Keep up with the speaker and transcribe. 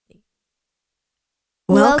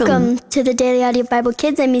Welcome to the Daily Audio Bible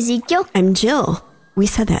Kids. I'm Ezekiel. I'm Jill. We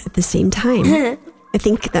said that at the same time. I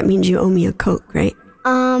think that means you owe me a Coke, right?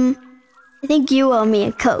 I think you owe me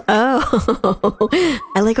a Coke. Oh,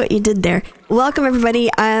 I like what you did there. Welcome, everybody.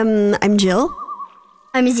 I'm Jill.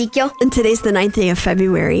 I'm Ezekiel. And today's the 9th day of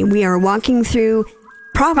February. We are walking through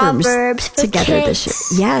Proverbs for together kids.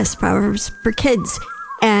 this year. Yes, Proverbs for kids.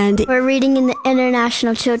 And We're reading in the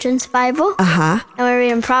International Children's Bible. and we're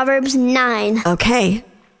reading Proverbs 9. okay,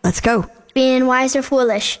 let's go. Being wise or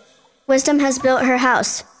foolish. Wisdom has built her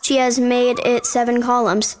house. She has made it 7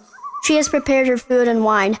 columns. She has prepared her food and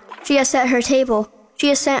wine. She has set her table. She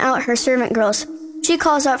has sent out her servant girls. She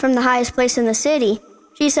calls out from the highest place in the city.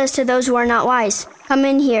 She says to those who are not wise, "Come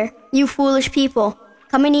in here, you foolish people.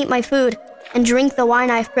 Come and eat my food, and drink the wine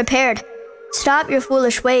I've prepared. Stop your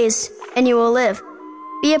foolish ways, and you will live.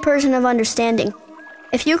 Be a person of understanding.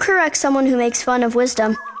 If you correct someone who makes fun of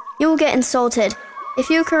wisdom, you will get insulted. If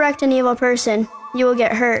you correct an evil person, you will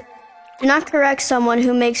get hurt. Do not correct someone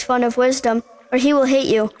who makes fun of wisdom, or he will hate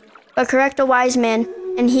you. But correct a wise man,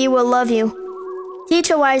 and he will love you.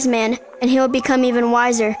 Teach a wise man, and he will become even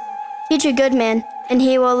wiser. Teach a good man, and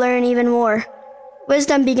he will learn even more.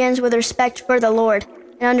 Wisdom begins with respect for the Lord,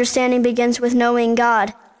 and understanding begins with knowing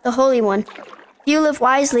God, the Holy One. If you live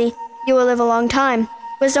wisely, you will live a long time.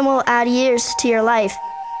 Wisdom will add years to your life.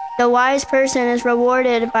 The wise person is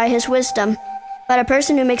rewarded by his wisdom, but a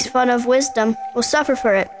person who makes fun of wisdom will suffer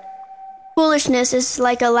for it. Foolishness is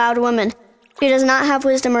like a loud woman. She does not have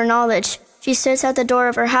wisdom or knowledge. She sits at the door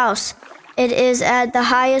of her house. It is at the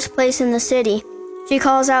highest place in the city. She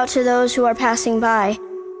calls out to those who are passing by.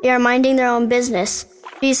 They are minding their own business.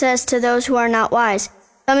 She says to those who are not wise,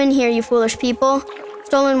 "Come in here, you foolish people.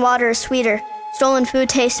 Stolen water is sweeter. Stolen food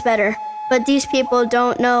tastes better. But these people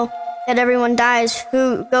don't know that everyone dies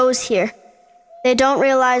who goes here. They don't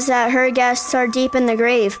realize that her guests are deep in the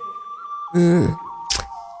grave."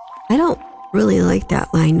 I don't really like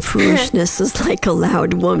that line. Foolishness is like a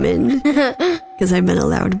loud woman. Because I've been a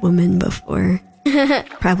loud woman before.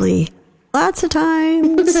 Probably lots of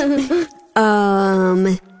times.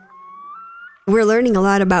 We're learning a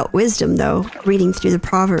lot about wisdom, though, reading through the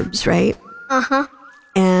Proverbs, right?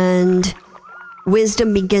 And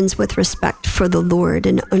wisdom begins with respect for the Lord,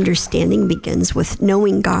 and understanding begins with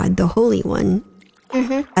knowing God, the Holy One.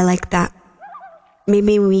 I like that.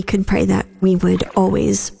 Maybe we could pray that we would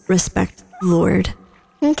always respect the Lord.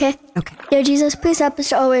 Okay. Dear Jesus, please help us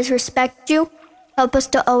to always respect you. Help us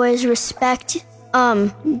to always respect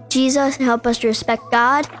Jesus, and help us to respect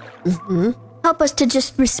God. Help us to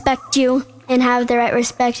just respect you and have the right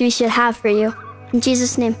respect we should have for you. In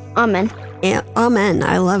Jesus' name, amen. Yeah, amen.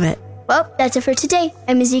 I love it. Well, that's it for today.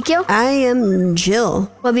 I'm Ezekiel. I am Jill.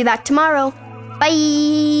 We'll be back tomorrow.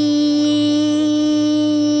 Bye.